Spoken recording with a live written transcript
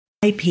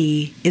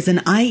IP is an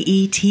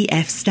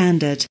IETF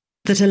standard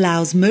that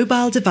allows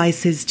mobile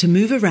devices to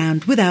move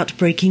around without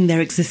breaking their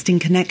existing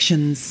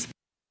connections.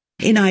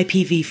 In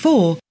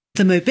IPv4,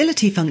 the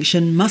mobility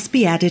function must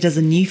be added as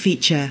a new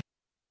feature.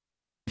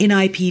 In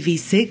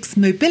IPv6,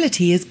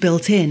 mobility is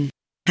built in,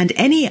 and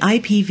any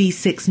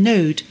IPv6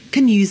 node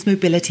can use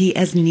mobility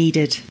as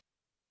needed.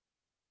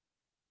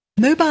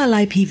 Mobile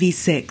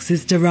IPv6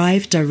 is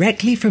derived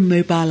directly from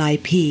mobile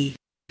IP,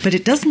 but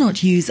it does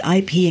not use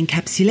IP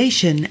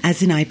encapsulation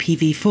as in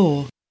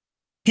IPv4.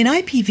 In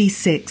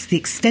IPv6, the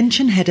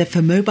extension header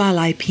for mobile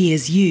IP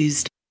is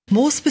used,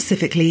 more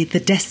specifically the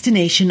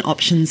destination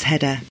options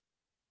header.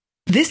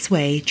 This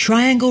way,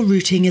 triangle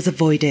routing is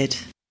avoided.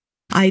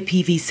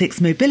 IPv6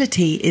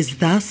 mobility is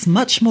thus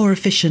much more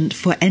efficient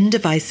for end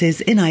devices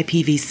in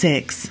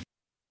IPv6.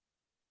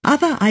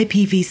 Other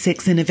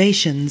IPv6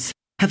 innovations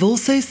have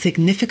also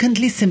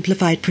significantly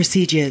simplified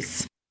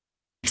procedures.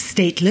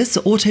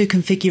 Stateless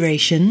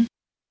auto-configuration,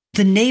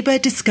 the Neighbor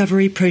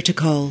Discovery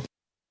Protocol,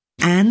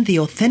 and the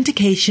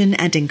authentication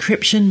and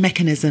encryption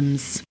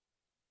mechanisms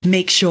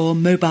make sure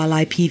mobile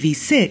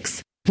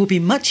IPv6 will be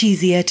much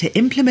easier to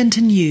implement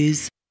and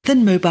use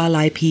than mobile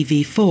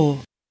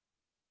IPv4.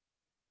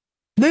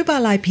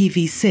 Mobile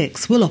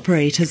IPv6 will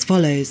operate as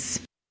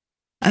follows.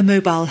 A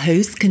mobile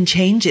host can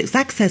change its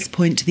access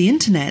point to the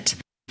Internet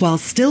while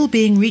still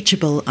being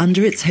reachable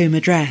under its home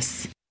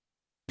address.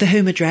 The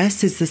home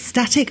address is the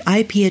static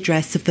IP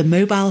address of the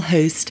mobile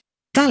host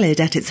valid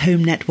at its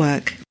home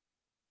network.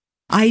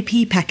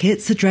 IP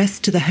packets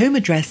addressed to the home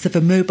address of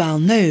a mobile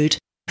node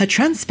are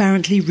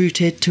transparently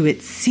routed to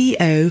its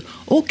CO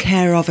or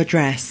care of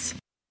address.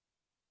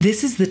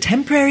 This is the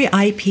temporary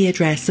IP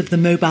address of the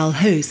mobile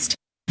host,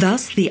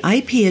 thus the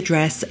IP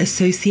address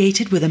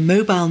associated with a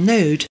mobile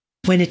node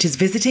when it is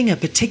visiting a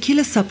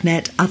particular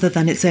subnet other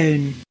than its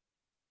own.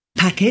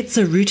 Packets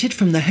are routed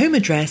from the home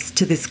address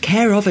to this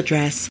care of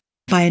address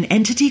by an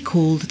entity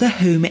called the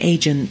home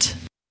agent.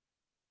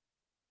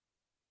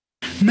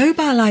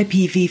 Mobile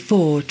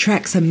IPv4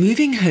 tracks a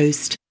moving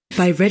host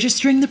by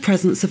registering the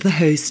presence of the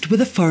host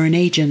with a foreign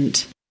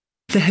agent.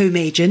 The home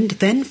agent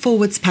then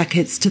forwards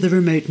packets to the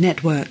remote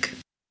network.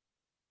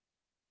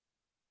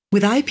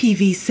 With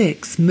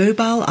IPv6,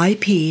 mobile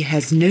IP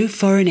has no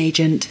foreign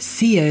agent,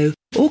 CO,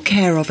 or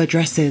care of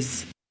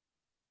addresses.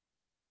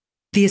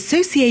 The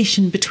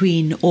association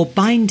between or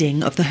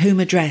binding of the home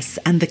address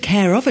and the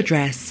care of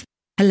address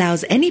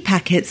allows any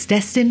packets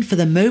destined for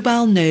the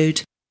mobile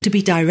node to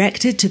be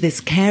directed to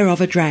this care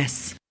of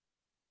address.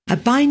 A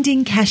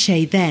binding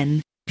cache,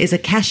 then, is a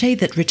cache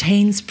that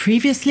retains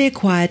previously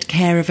acquired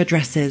care of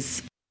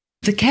addresses.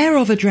 The care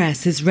of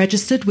address is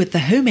registered with the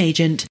home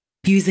agent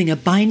using a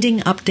binding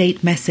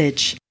update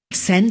message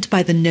sent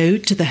by the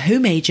node to the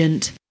home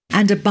agent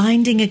and a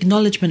binding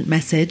acknowledgement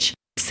message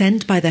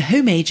sent by the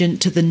home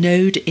agent to the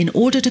node in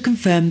order to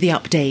confirm the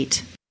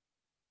update.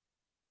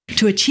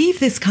 To achieve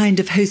this kind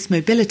of host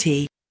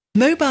mobility,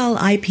 mobile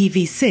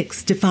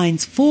IPv6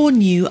 defines 4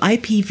 new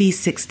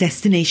IPv6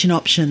 destination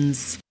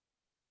options: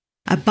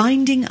 a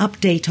binding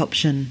update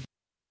option,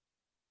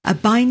 a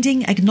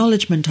binding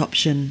acknowledgement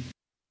option,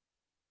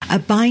 a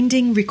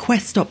binding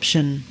request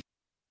option,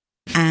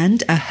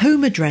 and a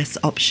home address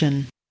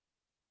option.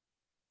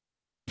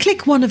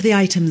 Click one of the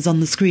items on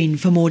the screen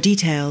for more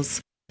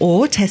details,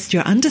 or test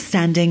your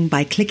understanding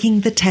by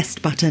clicking the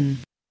Test button.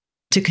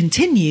 To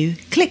continue,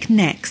 click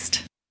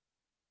Next.